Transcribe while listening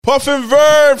Puff and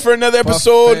Vern for another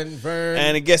episode. and Vern.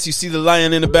 And I guess you see the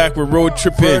lion in the back. We're road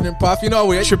tripping. Vern and Puff, you know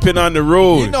we Tripping on the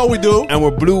road. You know we do. And we're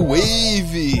blue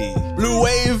wavy. Blue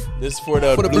Wave This is for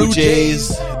the Blue Jays.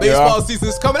 They're Baseball off- season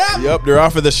is coming out. Yep, they're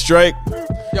off of the strike.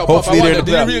 Yo, Hopefully Puff, they're in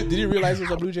the playoffs. did you realize it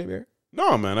was a Blue Jay bear?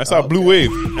 No, man. I saw Blue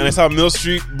Wave. And I saw Mill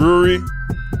Street Brewery.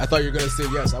 I thought you were gonna say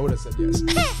yes. I would have said yes.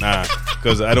 Nah,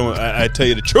 because I tell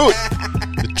you the truth.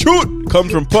 The truth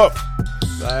comes from Puff.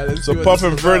 So Puff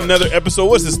and Vern, another episode.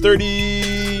 What's this?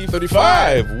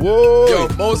 35. Whoa. Yo,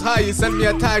 Most High, you sent me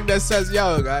a tag that says,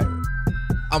 yo, guy,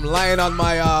 I'm lying on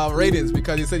my ratings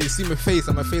because you said you see my face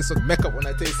and my face look mech up when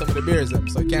I taste some of the beers.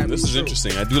 So I can't. This is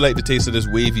interesting. I do like the taste of this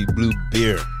wavy blue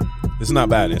beer. It's not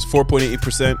bad. It's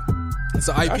 4.8%. It's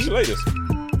an I IP. actually like this.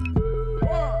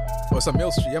 Oh, it's a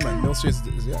Mill Street. Yeah, man. Mill Street is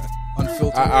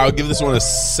unfiltered. I'll give this one a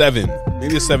 7.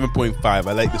 Maybe a 7.5. I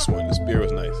like this one. This beer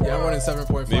was nice. Yeah, I'm running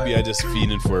 7.5. Maybe I just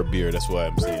feeding for a beer. That's why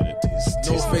I'm saying it.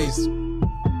 No face.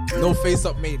 No face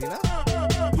up made, you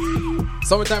know?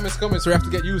 Summertime is coming, so we have to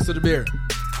get used to the beer.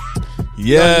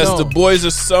 Yes, No. the boys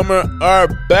of summer are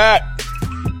back.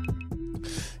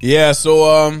 Yeah,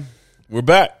 so we're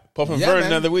back. Puff and Yeah, Vern man.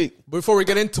 another week. Before we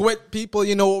get into it, people,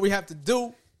 you know what we have to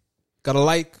do. Gotta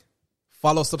like,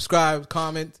 follow, subscribe,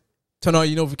 comment, turn on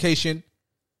your notification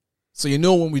so you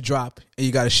know when we drop, and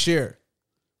you gotta share.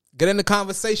 Get in the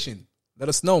conversation. Let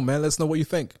us know, man. Let us know what you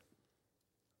think.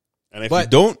 And if But- you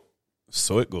don't,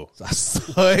 so it go.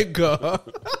 So it go.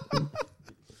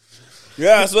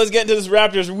 Yeah, so let's get into this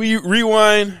Raptors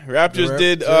rewind. Raptors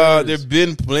did. Raptors. They've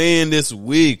been playing this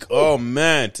week. Oh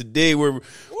man, today when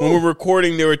we're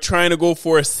recording, they were trying to go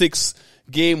for a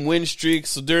 6-game win streak.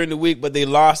 So during the week, but they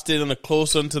lost it on a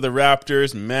close one to the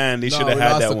Raptors. Man, they should have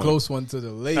had that a one. close one to the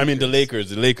Lakers. I mean, the Lakers.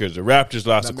 The Raptors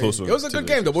lost a close one. It was a to good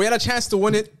the game, though. We had a chance to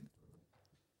win it.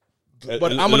 But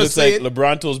It I'm gonna looks say like it.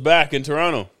 LeBronto's back in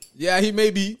Toronto. Yeah, he may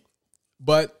be,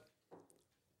 but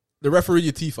the referee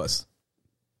teeth us.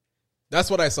 That's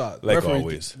what I saw. Like referee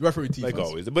always. Referee teeth Like us.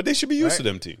 always. But they should be used Right? to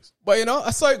them teams. But, you know,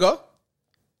 I saw it go.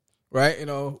 Right? You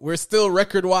know, we're still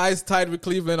record-wise tied with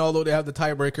Cleveland, although they have the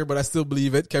tiebreaker, but I still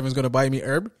believe it. Kevin's going to buy me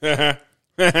herb. That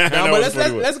Now, but was a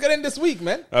funny one. let's get in this week,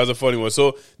 man. That was a funny one.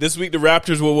 So this week the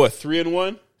Raptors were what?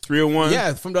 3-1? 3-1?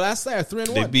 Yeah, from the last night,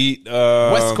 3-1. They beat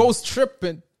West Coast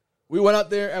tripping. We went out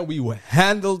there and we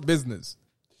handled business.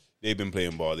 They've been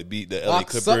playing ball. They beat the LA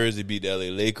Box up. Clippers. They beat the LA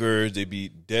Lakers. They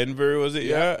beat Denver, was it?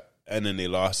 Yeah. And then they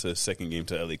lost the second game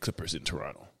to LA Clippers in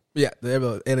Toronto. Yeah, they have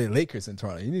LA Lakers in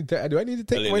Toronto. You need to, do I need to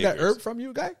take LA away that Lakers. herb from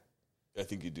you, guy? I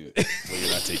think you do. But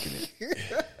you're not taking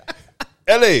it.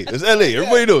 LA. It's LA.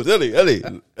 Everybody knows.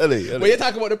 LA. When you're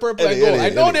talking about the purple and LA, gold, I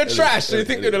know LA, they're LA, trash, so you LA,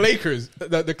 think they're the Lakers,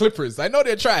 the Clippers. I know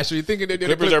they're trash, so you think they're the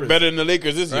Clippers Clippers. are better than the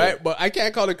Lakers this year. Right? But I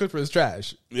can't call the Clippers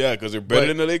trash. Yeah, because they're better But-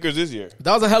 than the Lakers this year.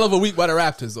 That was a hell of a week by the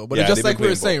Raptors, though. But Yeah, it's just they've like been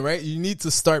we were playing saying, right? You need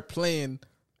to start playing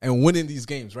and winning these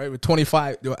games, right? With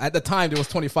 25. At the time, there was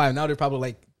 25. Now they're probably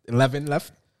like 11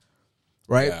 left,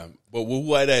 right? Yeah. But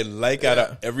what I like out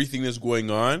of everything that's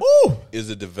going on Ooh. is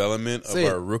the development Say of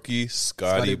it. our rookie,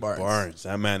 Scotty Barnes.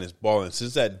 That man is balling.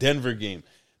 Since that Denver game,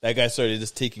 that guy started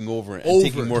just taking over and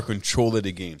taking more control of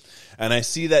the game. And I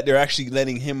see that they're actually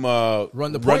letting him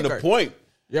run the point. point.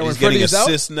 Yeah, And when he's getting Freddie's out.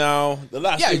 assists now. The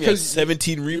last game he had because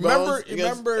 17 rebounds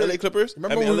against LA Clippers.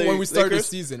 Remember when we started the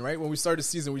season, right? When we started the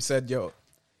season, we said, yo,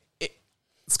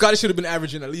 Scotty should have been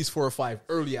averaging at least 4 or 5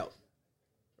 early out,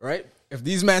 right? If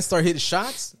these men start hitting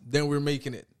shots, then we're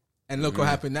making it. And look what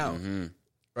happened now,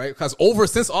 right? Because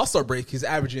since All-Star break, he's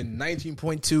averaging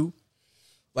 19.2,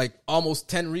 like almost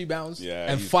 10 rebounds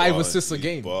and he's 5 balling. ass a He's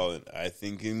game. balling. I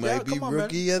think he might be come on, man.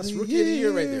 rookie of That's the rookie of the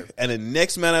year right there. And the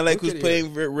next man I like Rookie who's of the year.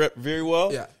 playing very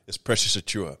well Yeah. is Precious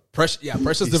Achua. Precious He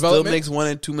development. still makes 1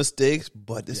 and 2 mistakes,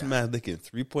 but this man's licking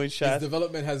 3-point His shots.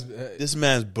 development has This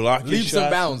man's blocking leaps shots.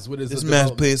 and bounds with his This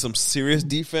development. man's playing some serious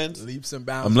defense. leaps and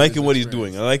bounds. I'm with liking his what he's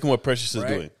experience. doing. I liking what Precious is Right?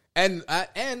 doing.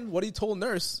 And what he told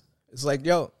Nurse is like,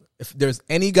 yo, if there's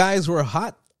any guys who are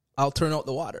hot, I'll turn out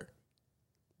the water.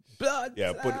 Blood.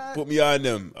 Yeah, put me on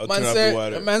them. I'll turn off the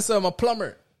water. Man said, I'm a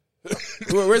plumber.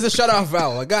 Where's the shut-off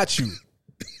valve? I got you.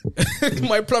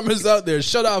 My plumber's out there.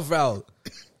 Shut-off valve.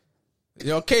 You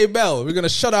know, K-Bell, we're going to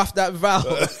shut off that valve.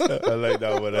 I like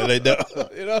that one. I like that.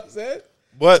 You know what I'm saying?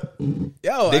 But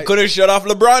Yo, they couldn't shut off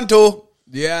LeBron too.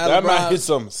 Yeah, That LeBron. man hit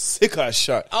some sick ass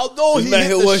shot. Although This he man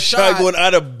hit hit the one shot going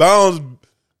out of bounds.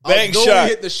 Bank Although shot. he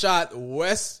hit the shot,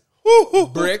 West Woo.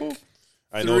 Brick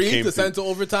I know it 3 came to through. send to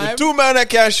overtime. The 2 man that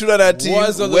can't shoot at that team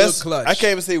Was a little West, clutch. I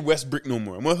can't even say Westbrook no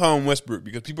more. I'm gonna call him Westbrook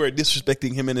because people are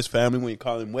disrespecting him and his family when you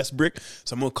call him Westbrook.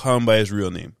 So I'm gonna call him by his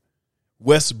real name,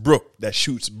 Westbrook, that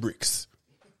shoots bricks.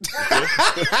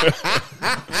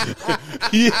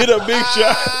 He hit a big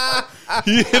shot.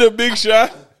 He hit a big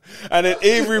shot. And then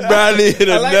Avery Bradley hit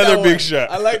another big shot.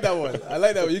 I like that one.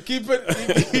 You keep it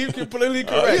politically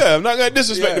correct. Yeah, I'm not going to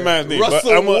disrespect the man's name.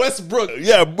 Russell Westbrook.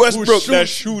 Yeah, Westbrook that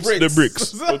shoots shoots bricks. the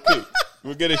bricks. Okay,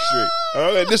 we'll get it straight. I'm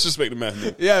not going to disrespect the man's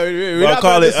name. Yeah, I'll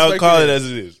call it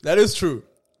as it is. That is true.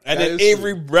 And then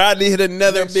Avery Bradley hit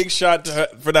another big shot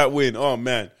for that win. Oh,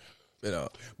 man. You know,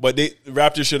 but the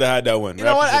Raptors should have had that one. You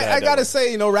know what? I gotta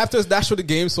say, Raptors dashed with the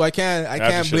game, so I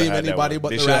can't blame anybody but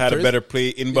the Raptors. They should have had a better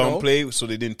inbound play, so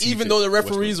they didn't. Even though the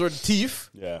referees were the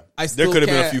thief, yeah, there could have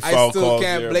been a few foul calls. I still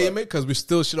can't blame it because we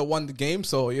still should have won the game.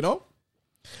 So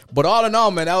But all in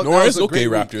all, man, that was a great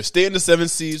Raptors. Week. Stay in the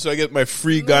 7th seed, so I get my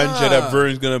free ganja that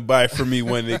Vern's gonna buy for me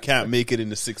when they can't make it in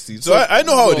the 6th seed. So I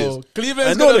know how it is.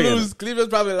 Cleveland's gonna lose. Cleveland's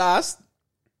probably last.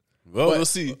 Well, we'll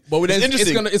see. But it's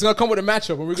interesting. It's gonna come with a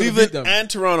matchup, and we're gonna beat them. And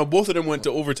Toronto, both of them went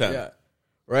to overtime. Yeah,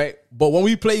 right. But when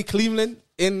we play Cleveland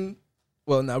we're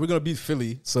gonna beat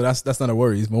Philly, so that's not a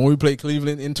worry. But when we play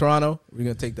Cleveland in Toronto, we're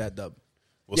gonna take that dub.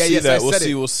 We'll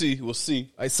see.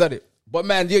 I said it. But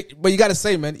man, you gotta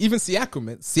say, man, even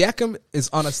Siakam is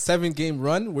on a 7-game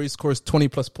run where he scores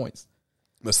 20+ points.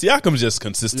 But Siakam's just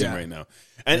consistent right now.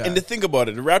 And to think about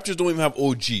it, the Raptors don't even have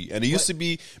OG. And it used to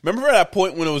be, remember at that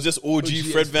point when it was just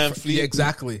OG Fred VanVleet? Yeah,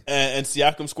 exactly. And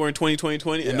Siakam scoring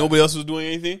 20, and nobody else was doing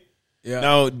anything? Yeah.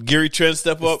 Now Gary Trent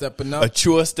stepped up,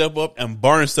 Achua stepped up, and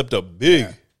Barnes stepped up big.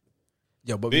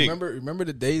 Yeah, but big. Remember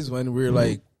the days when we were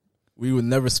like, we would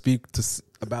never speak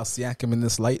about Siakam in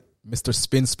this light? Mr.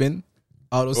 Spin.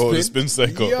 Auto spin. Oh, the spin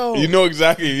cycle. Yo, you know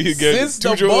exactly. You get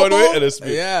two dribble one way and a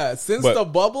spin. Yeah, since the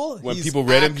bubble, when people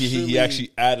read him, he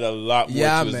actually added a lot more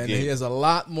to his game. He has a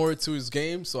lot more to his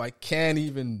game, so I can't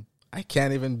even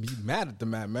be mad at the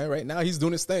man right now. He's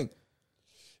doing his thing.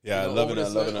 Yeah, I love it.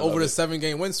 Over the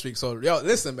 7-game win streak. So,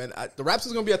 listen, man, the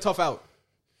Raptors are going to be a tough out.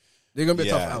 They're going to be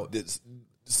a tough out.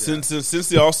 Since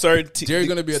the All-Star they're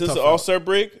going to be a tough since the All-Star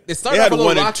break, they had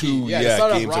 1 and 2 games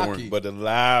at work, but the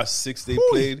last 6 they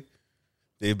played,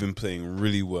 they've been playing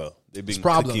really well. They've been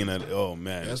clicking at oh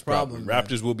man, that's problem.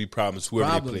 Raptors will be problems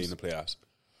whoever they play in the playoffs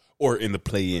or in the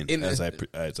play-in. As I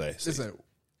say. Listen,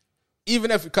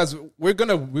 even if because we're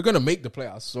gonna make the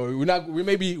playoffs, so we're gonna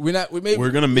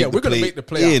make the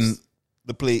playoffs.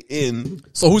 The play-in.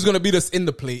 So who's gonna beat us in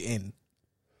the play-in?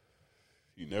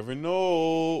 You never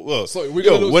know. Well, so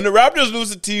when the Raptors lose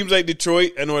to teams like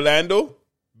Detroit and Orlando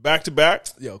back to back,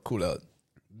 cool out.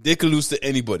 They could lose to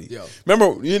anybody.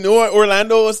 Remember, you know what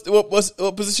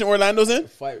what position Orlando's in?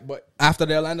 But after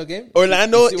the Orlando game?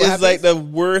 Orlando is like the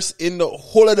worst in the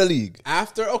whole of the league.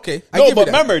 After? Okay. But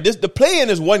remember, the play-in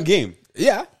is 1 game.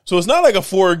 Yeah. So it's not like a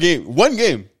 4-game. 1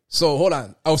 game. So hold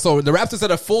on. Oh, so the Raptors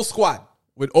had a full squad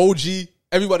with OG,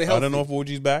 everybody healthy. I don't know if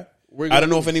OG's back. I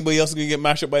don't know if anybody else is going to get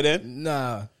mashed up by then.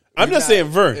 Nah. I'm just saying,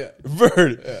 Vern. Yeah.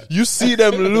 Vern, you see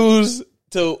them lose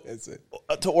to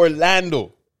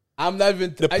Orlando. I'm not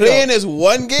even. The play-in is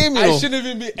 1 game. I shouldn't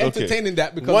even be entertaining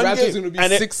that because Raptors going to be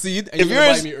 6th seed and you're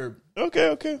going to buy me herb.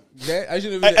 Okay. I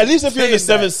shouldn't. At least if you're in the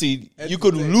 7th seed, you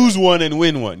could lose 1 and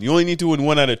win 1. You only need to win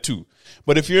 1 out of 2.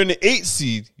 But if you're in the 8th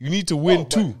seed, you need to win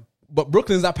 2. But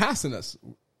Brooklyn's not passing us.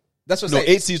 That's what I'm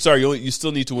saying. 8th seed. Sorry, you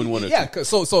still need to win 1 or 2. Yeah.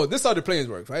 So this is how the play-ins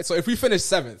work, right? So if we finish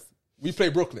 7th, we play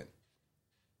Brooklyn.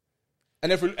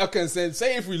 And if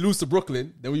say if we lose to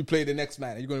Brooklyn, then we play the next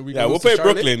man. We'll play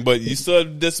Brooklyn, but you still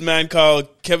have this man called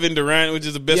Kevin Durant, which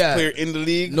is the best player in the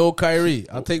league. No Kyrie.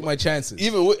 I'll take my chances.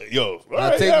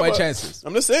 I'll take my chances.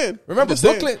 I'm just saying. Remember,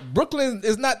 Brooklyn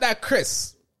is not that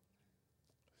crisp.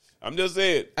 I'm just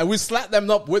saying. And we slapped them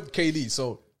up with KD,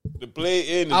 so the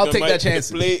play-in. I'll take that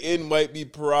chances. The play-in might be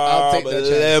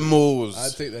problemos. I'll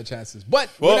take that chances.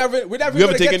 But we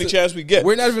haven't taken any chance we get.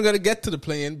 We're not even going to get to the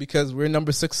play-in because we're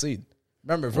number 6 seed.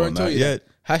 Remember, Vern told you that.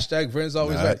 Hashtag Vern's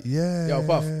always right. Yeah. Yo,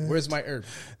 Puff, where's my herb?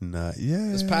 Not yet.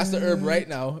 Let's pass the herb right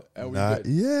now. And Not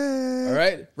yet. All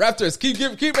right? Raptors, keep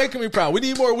making me proud. We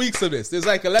need more weeks of this. There's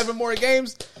like 11 more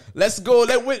games. Let's go.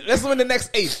 Let's win the next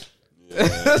 8.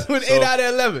 Let's win 8 out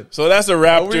of 11. So that's a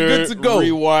Raptor we're good to go.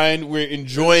 Rewind. We're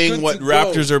enjoying what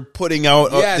Raptors are putting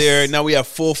out up there. Now we have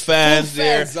full fans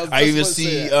there. I even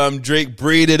see Drake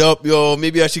braided up.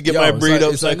 Maybe I should get my braid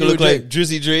up so I can look like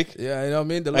Drizzy Drake. Yeah, you know what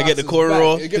I mean? I get the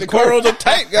cornrow. The cornrows are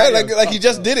tight, guy. Like he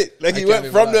just did it. Like he went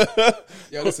from the...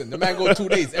 Yo, listen, the man go 2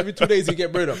 days. Every 2 days he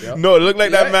get braid up, yo. No, it looked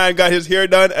like that man got his hair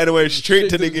done and went straight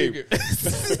to the game.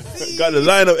 Got the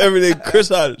lineup, everything. Chris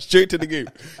had straight to the game.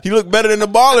 He looked better than the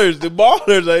ballers. The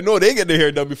ballers I know, they get their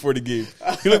hair done before the game.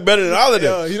 He look better than all of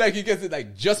them. Yo, he gets it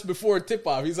like just before tip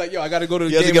off. He's like, yo, I got to go to the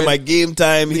He has game. to get my game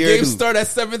time the here. game start at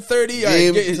 7:30.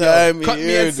 Game time cut me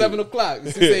here, at 7 o'clock.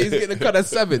 He's getting a cut at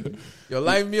 7. Yo,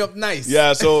 line me up nice.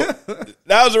 Yeah, so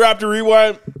that was a Raptor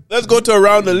Rewind. Let's go to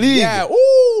Around the League. Yeah.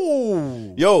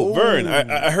 Ooh. Yo, Vern,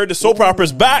 I heard the soap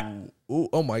opera's back. Ooh,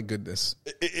 oh my goodness.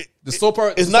 The soap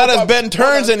opera. It's not as Ben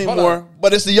Turns anymore,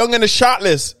 but it's the young and the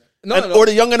shotless. No. Or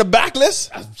the young and the backless.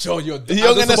 Yo, the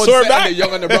young and the sore back. The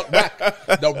young and the brock back.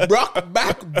 The brock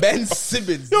back Ben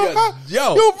Simmons.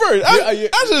 Yo, Vern,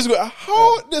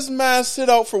 how this man sit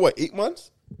out for what, 8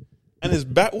 months? And his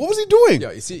back, what was he doing? Yo,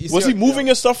 you see was he moving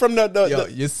his stuff from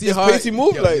you see his how place he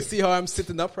moved? you see how I'm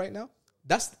sitting up right now?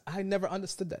 I never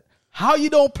understood that. How you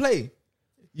don't play?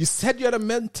 You said you had a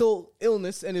mental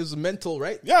illness and it was mental,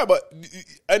 right? Yeah, but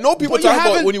I know people But you talk about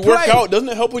haven't when you work played. out. Doesn't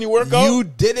it help when you work out? You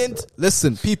didn't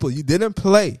listen, people. You didn't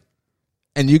play,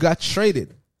 and you got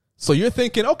traded. So you're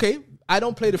thinking, okay, I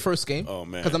don't play the first game. Oh,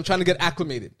 man. Because I'm trying to get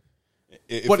acclimated.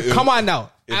 If- But if- come on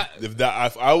now.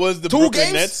 If I was the 2 Brooklyn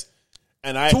games? Nets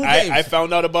and Two games. I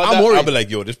found out about I'm that, worried. I'll be like,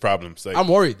 yo, this problem's like, I'm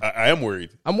worried. I am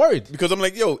worried I'm worried. because I'm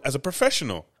like, yo, as a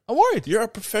professional, I'm worried. you're a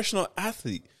professional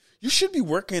athlete. You should be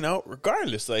working out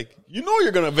regardless. Like, you know,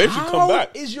 you're gonna eventually How come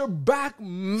back. is your back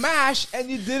mashed and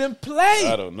you didn't play?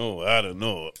 I don't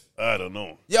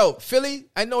know. Yo, Philly,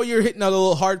 I know you're hitting a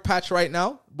little hard patch right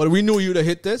now, but we knew you'd have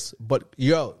hit this. But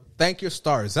yo, thank your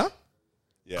stars, huh?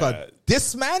 Because Yeah,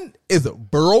 this man is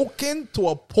broken to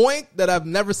a point that I've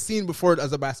never seen before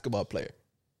as a basketball player.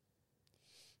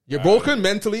 You're broken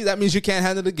mentally. That means you can't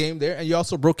handle the game there. And you're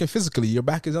also broken physically. Your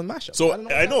back is unmatched. so don't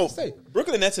I know what to say.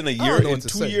 Brooklyn Nets in a don't year, know in what to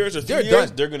 2 say. years or 3 They're years,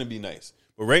 done. they're gonna be nice.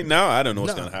 But right now, I don't know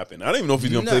what's No. gonna happen. I don't even know if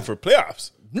he's gonna No. play for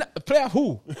playoffs. Playoff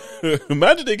who?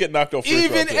 Imagine they get knocked out first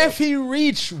Even round playoffs. if he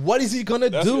reach, what is he going to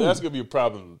do? That's gonna be a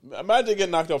problem. Imagine they get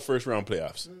knocked out first round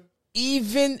playoffs.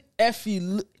 Even if he,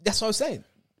 that's what I'm saying.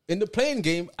 In the playing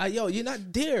game, you're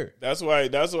not there. That's why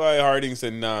Harding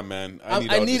said, "Nah, man, I need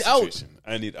I out of need this out. situation.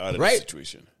 I need out of Right? this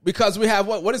situation." Because we have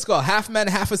what is called half man,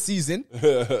 half a season.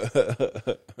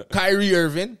 Kyrie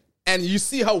Irving. And you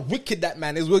see how wicked that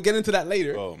man is. We'll get into that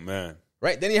later. Oh man,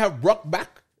 Right? Then you have Brock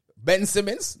back, Ben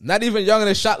Simmons. Not even young and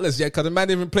shotless yet because the man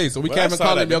didn't even play. So we But can't I even saw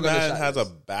call that him the young and man shotless. has a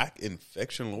back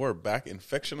infection, lower back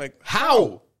infection. Like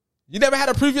How? You never had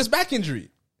a previous back injury.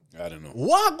 I don't know.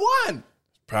 Wagwan.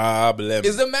 Problem.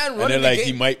 Is the man And running then the like game?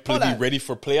 he might Hold be on. ready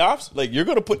for playoffs. Like you're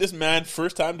gonna put this man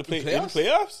first time to play in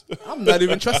playoffs? I'm not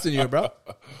even trusting you, bro.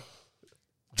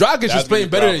 Dragic is That's playing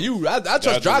gonna better be than you. I trust That's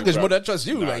gonna be Dragic more than I problem. trust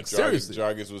you. Nah, Like, seriously.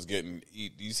 Dragic was getting.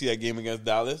 Do you see that game against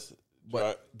Dallas?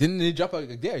 Didn't he drop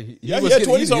like there? He Yeah, was he had getting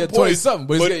 20 easy. He something had 20 points. something.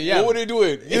 But, But yeah. what were they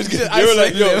doing? They were just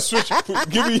like, yo, isolated. switch,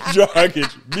 give me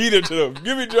Dragic. Beat it to them.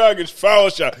 Give me Dragic. Foul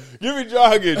shot. Give me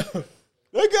Dragic.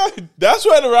 That guy, that's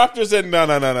why the Raptors said,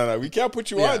 no. We can't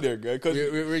put you Yeah. on there, guy. Because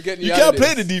We're getting you out can't of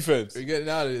play this. the defense. We're getting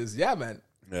out of this. Yeah, man.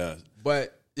 Yeah.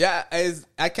 But yeah,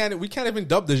 we can't even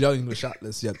dub the young and the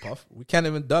shotless yet, Puff. We can't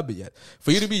even dub it yet.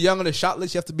 For you to be young and the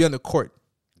shotless, you have to be on the court.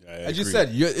 I As you agree. said,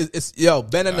 it's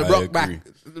Ben and the I Brockback.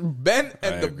 Ben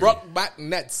and I the agree. Brockback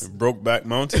Nets. Brokeback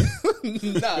Mountain.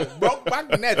 Nah,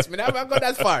 Brockback Nets. Man, I'm not going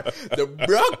that far. The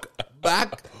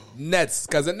Brockback Nets.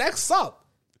 Because the next up.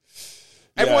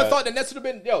 Everyone Yeah. thought the Nets would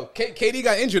have been, KD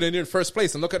got injured and they're in first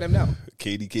place, and look at them now.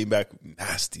 KD came back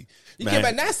nasty. He came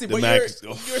back nasty, the but man-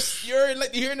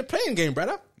 you're in the playing game,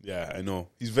 brother. Yeah, I know.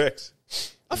 He's vexed.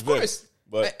 Of He's course. vexed.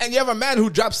 But And you have a man who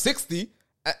dropped 60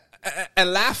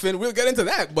 and laughing. We'll get into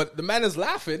that, but the man is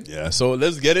laughing. yeah, so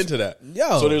let's get into that.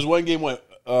 Yo. So there's one game when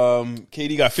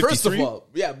KD got 53. First of all,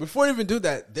 before we even do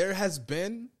that, there has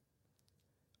been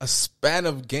a span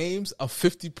of games, of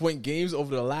 50-point games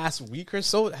over the last week or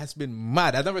so. It has been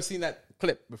mad. I've never seen that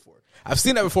clip before. I've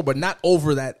seen that before, but not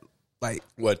over that, like,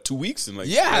 what, 2 weeks? And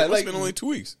Yeah, it's like- been only 2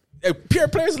 weeks. pure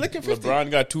players licking 50.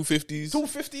 LeBron got 250s.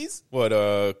 250s.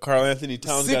 What, Carl Anthony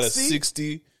Towns got a 60?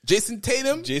 60. Jason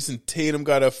Tatum. Jason Tatum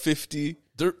got a 50.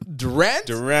 Durant.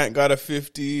 Durant got a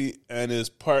 50. And his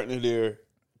partner there,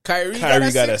 Kyrie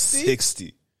Kyrie got a 60.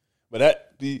 60. But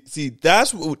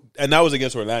that's what, and that was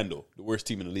against Orlando, the worst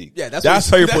team in the league. Yeah, that's how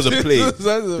what- you're supposed to that's- play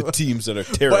that's- the teams that are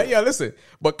terrible. But yeah, listen.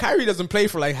 But Kyrie doesn't play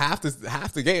for like half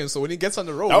the game. So when he gets on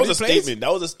the road, that when was he a plays, statement.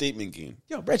 That was a statement game.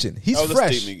 Yo, Bretchen, he's That was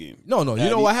fresh. a statement game. No, you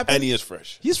know what happened? And he is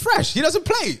fresh. He's fresh. He doesn't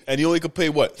play. And he only could play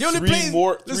what? He only three plays-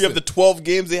 three listen. of the 12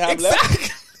 games they have left. Exactly.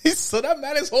 So that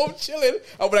man is home chilling.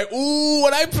 I'll be like, ooh,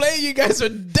 when I play, you guys are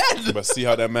dead. But see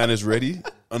how that man is ready?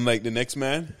 Unlike the next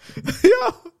man,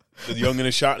 Yo. the young and the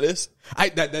shotless.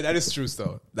 That is true,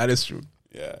 though. That is true.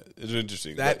 Yeah, it's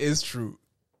interesting. That is true.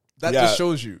 That Yeah. just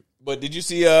shows you. But did you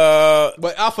see?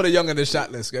 But out for the young and the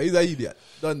shotless guy, he's an idiot.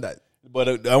 Done that.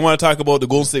 But I want to talk about the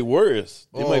Golden State Warriors.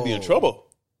 They might be in trouble.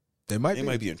 They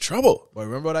might be in trouble. But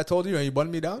remember what I told you and you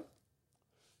buttoned me down?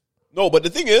 No, but the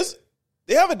thing is,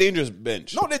 they have a dangerous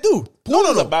bench. No, they do. Poole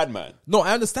is a bad man. No,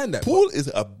 I understand that. Poole is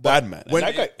a bad man. When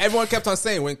everyone kept on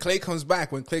saying, when Klay comes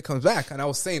back, and I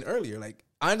was saying earlier, like,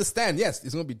 I understand, yes,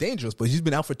 it's going to be dangerous, but he's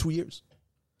been out for 2 years.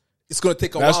 It's going to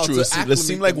take a while to acclimate. It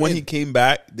seemed like when he came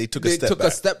back, they took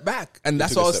a step back. And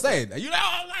that's what I was saying. You know,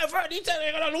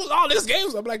 they're going to lose all these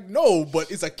games. I'm like, no,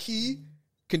 but it's a key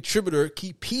contributor,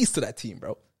 key piece to that team,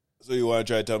 bro. So you want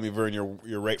to try to tell me, Vern,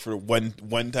 you're right for one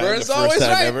time, Vern's the first time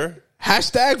right. ever?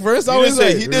 Hashtag Vern's always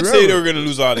right. He did say they were going to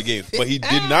lose all the games, but he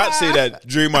did not say that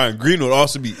Draymond Green would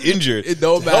also be injured it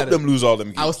don't to help them lose all them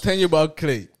games. I was telling you about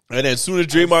Klay. And then as soon as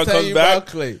Draymond comes back,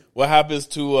 what happens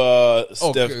to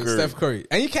Steph Curry?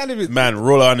 And you can't even... Man,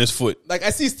 roll on his foot. Like,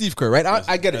 I see Steve Kerr, right?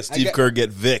 I get it. Steve Kerr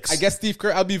get vexed. I guess Steve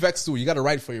Kerr, I'll be vexed too. You got to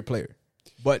write for your player.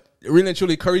 But really and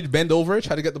truly, Curry bend over,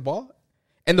 try to get the ball.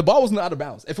 And the ball wasn't out of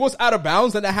bounds. If it was out of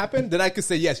bounds and that happened, then I could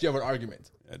say, yes, you have an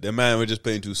argument. Yeah, that man was just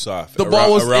playing too soft. The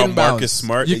ball was around inbounds. Marcus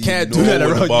Smart. You can't do that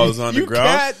when around the ball is on the ground.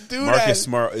 Can't do Marcus that.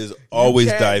 Smart is always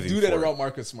diving. Do that for around it.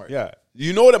 Marcus Smart. Yeah,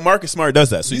 you know that Marcus Smart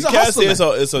does that. So He's you a can't hustle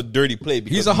say it's a dirty play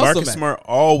because He's a hustle Marcus man. Smart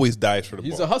always dives for the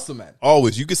ball. He's a hustle man.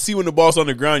 Always. You can see when the ball's on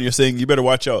the ground, you're saying you better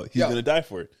watch out. He's going to die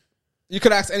for it. You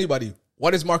could ask anybody,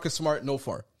 what is Marcus Smart known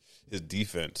for? His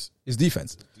defense. His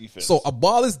defense. So a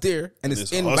ball is there and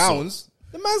it's in bounds.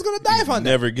 The man's going to dive on that.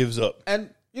 Never gives up. And,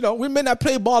 you know, we may not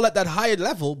play ball at that higher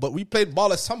level, but we played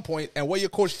ball at some point. And what your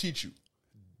coach teach you?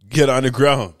 Get on the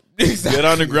ground. Exactly. Get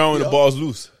on the ground when the ball's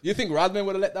loose. You think Rodman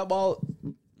would have let that ball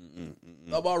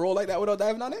roll like that without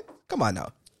diving on it? Come on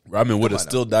now. Rodman would have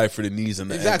still dived for the knees and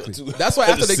the exactly. ankle too. That's why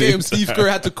after the game, Steve Kerr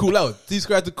had to cool out. Steve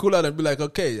Kerr had to cool out and be like,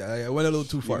 okay, I went a little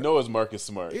too far. He knows Marcus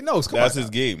Smart. He knows. That's his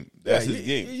game. That's his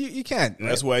game. You can't. Right?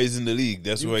 That's why he's in the league.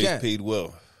 That's why he's paid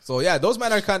well. So, yeah, those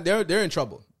men are they're in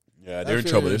trouble. Yeah, they're in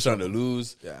trouble. They're starting to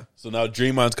lose. Yeah. So now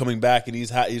Draymond's coming back and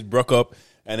he's broke up.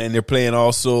 And then they're playing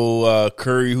also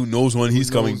Curry, who knows when he's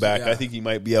coming back. Yeah. I think he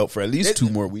might be out for at least 2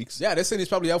 more weeks. Yeah, they're saying he's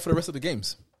probably out for the rest of the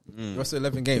games. The rest of the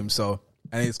 11 games. So,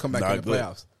 and he's come back in the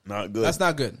playoffs. Not good. That's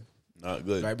not good. Not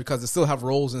good. Right? Because they still have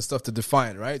roles and stuff to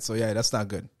define, right? So, yeah, that's not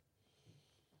good.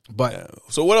 But yeah.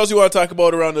 So what else you want to talk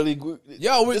about around the league?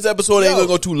 This episode ain't going to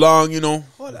go too long, you know.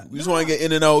 We just want to get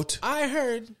in and out. I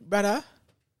heard, brother,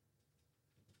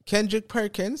 Kendrick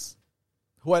Perkins,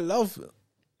 who I love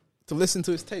to listen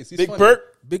to his taste. He's Big funny.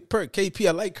 Perk? Big Perk. KP.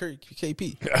 I like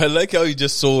KP. I like how he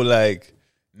just so like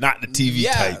not the TV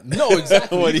type. No,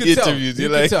 exactly. When he interviews,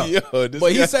 you're like, yo, this But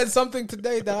guy. he said something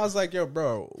today that I was like, yo,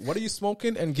 bro, what are you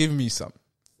smoking? And give me some.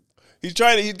 He's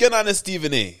getting on to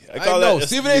Stephen A. I know.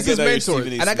 Stephen A is his mentor.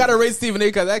 And I got to rate Stephen A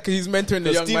because he's mentoring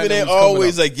the young man. Stephen A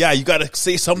always like, yeah, you got to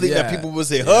say something that people will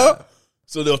say, huh?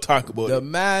 So they'll talk about it. The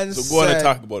man So go on and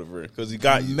talk about it, Vern, because he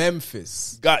got you.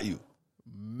 Memphis. Got you.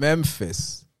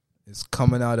 Memphis is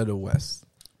coming out of the West.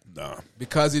 Nah.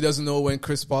 Because he doesn't know when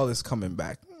Chris Paul is coming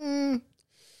back.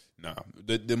 Nah.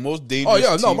 The most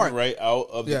dangerous team right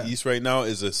out of the East right now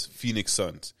is the Phoenix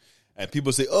Suns. And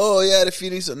people say, oh, yeah, the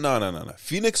Phoenix. No.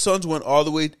 Phoenix Suns went all the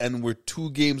way and were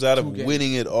 2 games out of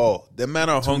winning it all. Them men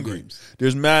are hungry.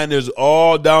 There's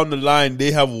all down the line.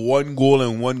 They have 1 goal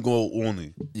and 1 goal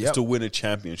only just to win a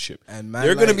championship. And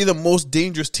they're going to be the most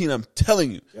dangerous team, I'm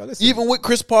telling you. Even with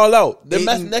Chris Paul out. The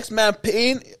next man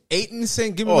Payne. Ayton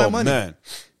saying, give me my money. Man.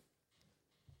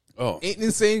 Oh,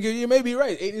 Ayton saying, you may be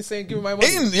right. Ayton saying, give me my money.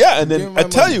 Ayton, yeah, and then I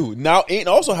tell you, now Ayton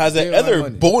also has that other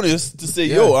bonus to say,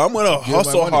 yo, I'm going to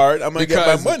hustle hard. I'm going to get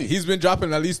my money. He's been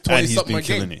dropping at least 20-something a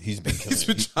game. He's been killing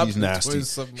it. He's nasty.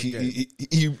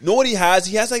 You know what he has?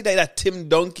 He has like that Tim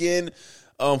Duncan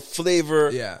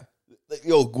flavor. Yeah.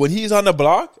 Yo, when he's on the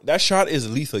block, that shot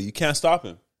is lethal. You can't stop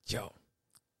him. Yo,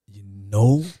 you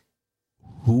know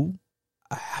who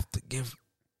I have to give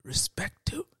respect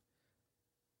to?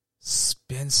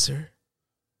 Spencer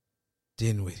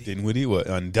Dinwiddie. Dinwiddie, what?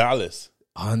 On Dallas.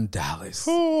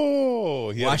 Oh,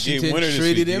 he had a game winner this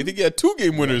week. I think he had 2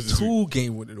 game winners this week. 2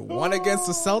 game winners. One against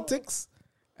the Celtics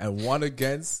and one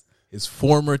against his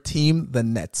former team, the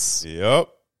Nets. Yep.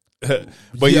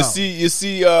 But you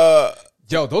see, yo,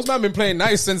 those men been playing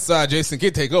nice since Jason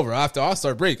Kidd take over after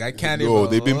All-Star break. I can't even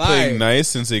they've been playing nice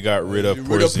since they got rid of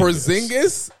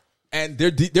Porzingis. And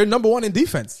they're number 1 in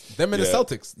defense. Them and the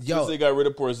Celtics. Yo, since they got rid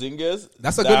of Porzingis,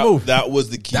 that's a good move. That was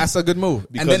the key. That's a good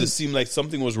move. Because then, it seemed like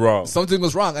something was wrong.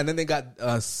 And then they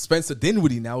got Spencer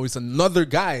Dinwiddie now. He's another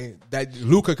guy that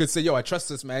Luka could say, yo, I trust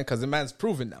this man because the man's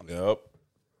proven now. Yep.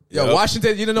 Yo,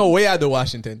 Washington, you don't know way out of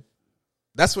Washington.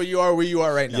 That's where you are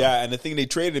right now. Yeah, and the thing they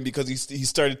traded him because he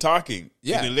started talking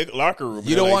in the locker room.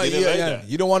 You don't want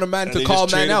you don't want a man to call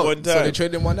man out, so they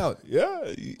traded him one out.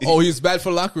 Yeah. He's bad for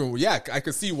the locker room. Yeah, I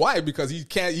can see why, because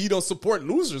he don't support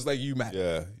losers like you, man.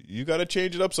 Yeah, you got to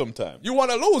change it up sometime. You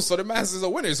want to lose, so the man is a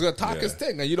winner. He's going to talk his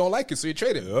thing, and you don't like it, so you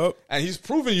trade him. Yep. And he's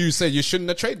proven you said you shouldn't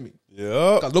have traded me.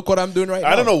 Yeah. Look what I'm doing right now.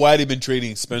 I don't know why they've been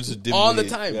trading Spencer Dinwiddie all the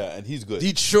time. Yeah, and he's good.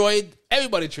 Detroit,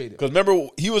 everybody traded. Because remember,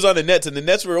 he was on the Nets, and the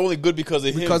Nets were only good because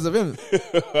of him. Because of him.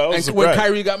 And when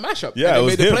Kyrie got mashed up. Yeah, and they it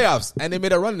was made him. the playoffs. And they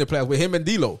made a run in the playoffs with him and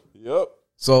D'Lo. Yep.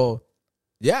 So,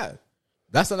 yeah.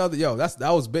 That's another, that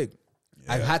was big.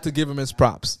 Yeah. I had to give him his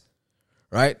props.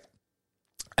 Right?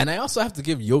 And I also have to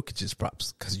give Jokic his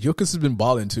props. Because Jokic has been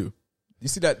balling too. You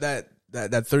see that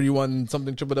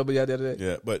 31-something triple-double the other day?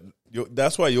 Yeah, but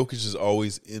that's why Jokic is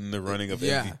always in the running of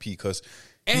MVP, because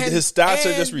And his stats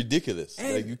are just ridiculous.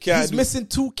 Like, you can't. He's missing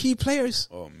two key players.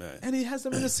 Oh man! And he has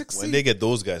them in the 6th seed. When they get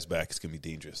those guys back, it's gonna be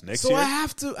dangerous next So year. I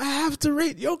have to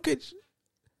rate Jokic.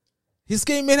 His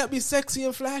game may not be sexy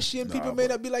and flashy, and people may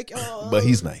not be like, oh, but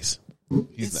he's nice.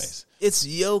 He's nice. It's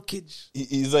Jokic.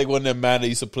 He's like one of them man that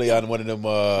used to play on one of them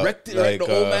The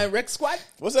old man rec squad.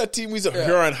 What's that team? He's a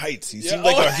Huron Heights. He seems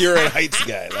like a Huron Heights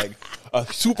guy, like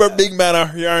a super big man on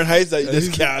Huron Heights that you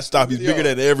just can't stop. He's bigger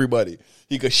than everybody.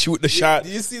 He could shoot the shot. Do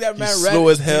you see that man? He's slow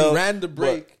as hell. He ran the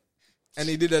break, and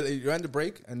he ran the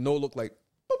break, and no look like,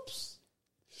 oops.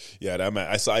 Yeah, that man.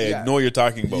 I know what you're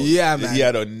talking about. Yeah, man. He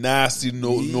had a nasty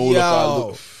no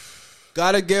look.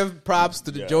 Gotta give props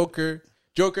to the Joker.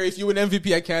 Joker, if you win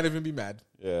MVP, I can't even be mad.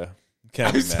 Yeah.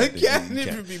 Can't be mad. Can't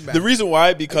even be mad. The reason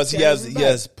why, because he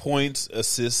has points,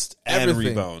 assists, and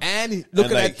everything. rebounds. And look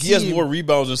at that he has team. more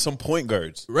rebounds than some point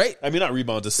guards. Right? I mean, not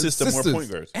rebounds, assists and more point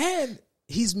guards. And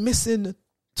he's missing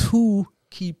 2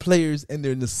 key players, and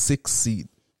they're in the 6th seed.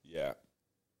 Yeah.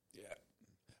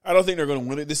 I don't think they're going to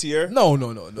win it this year. No.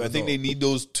 I think they need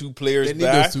those 2 players They need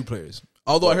those 2 players.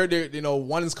 Although I heard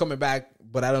one is coming back,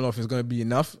 but I don't know if it's going to be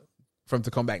enough for him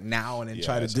to come back now and then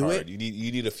try to do it. You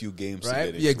need a few games, right? to get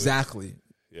into Yeah, exactly. It.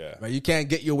 Yeah, right. You can't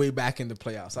get your way back in the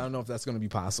playoffs. I don't know if that's going to be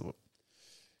possible.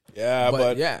 Yeah,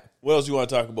 but what else you want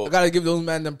to talk about? I got to give those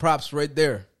men them props right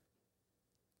there.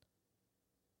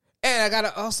 And I got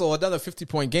to also another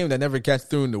 50-point game that never got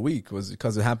through in the week was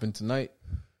because it happened tonight.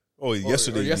 Oh,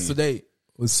 yesterday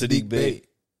was Sadiq Bey,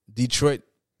 Detroit.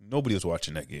 Nobody was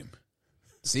watching that game.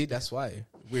 See, that's why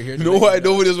we're here. You know why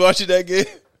nobody was watching that game?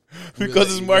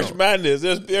 Because it's March Madness.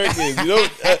 There's their games. You know,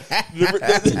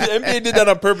 the NBA did that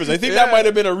on purpose. I think that might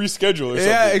have been a reschedule or something.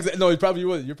 Yeah, exactly. No, you probably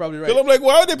would. You're probably right. Because I'm like,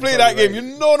 why would they play that game? You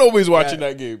know nobody's watching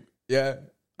that game. Yeah.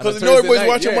 Because everybody's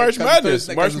watching March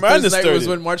Madness. March Madness started. was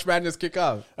when March Madness kick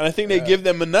off. And I think they give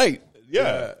them a night.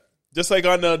 Yeah. Just like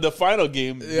on the final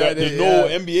game. There's no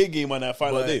NBA game on that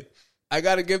final day. I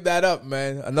got to give that up,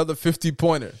 man. Another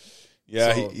 50-pointer.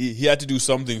 Yeah, so, he had to do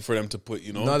something for them to put,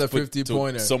 another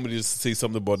 50-pointer. Somebody to say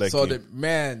something about that game.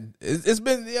 So, it's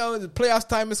been, the playoffs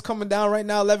time is coming down right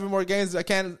now. 11 more games. I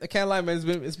can't lie, man.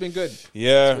 It's been good.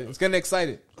 Yeah. It's getting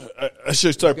excited. I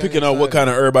should start picking out what kind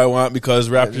of herb I want because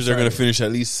Raptors are going to finish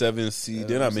at least 7th seed.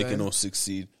 They're not making no 6th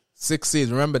seed. 6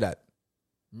 seeds. Remember that.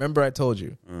 Remember I told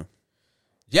you.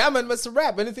 Yeah, man, that's a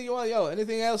wrap. Anything you want?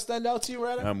 Anything else stand out to you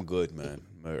right now? I'm good, man.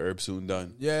 My herb soon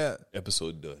done. Yeah.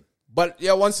 Episode done. But,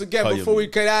 once again, before we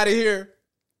get out of here,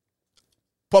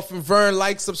 Puff and Vern,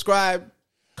 like, subscribe,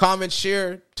 comment,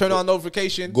 share, turn on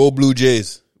notification. Go Blue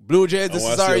Jays. Blue Jays, this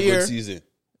is our year. Good season.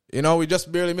 We just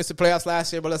barely missed the playoffs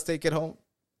last year, but let's take it home.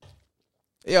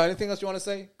 Anything else you want to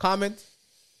say? Comment?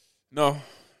 No.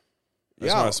 I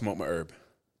just want to smoke my herb.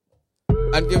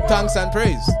 And give thanks and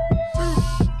praise.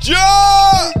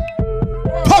 Ja!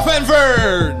 Puff and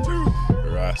Vern!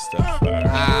 Rastafari.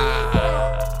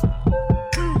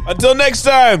 Until next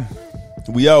time,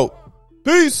 we out.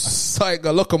 Peace.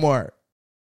 Psycho Lookamore.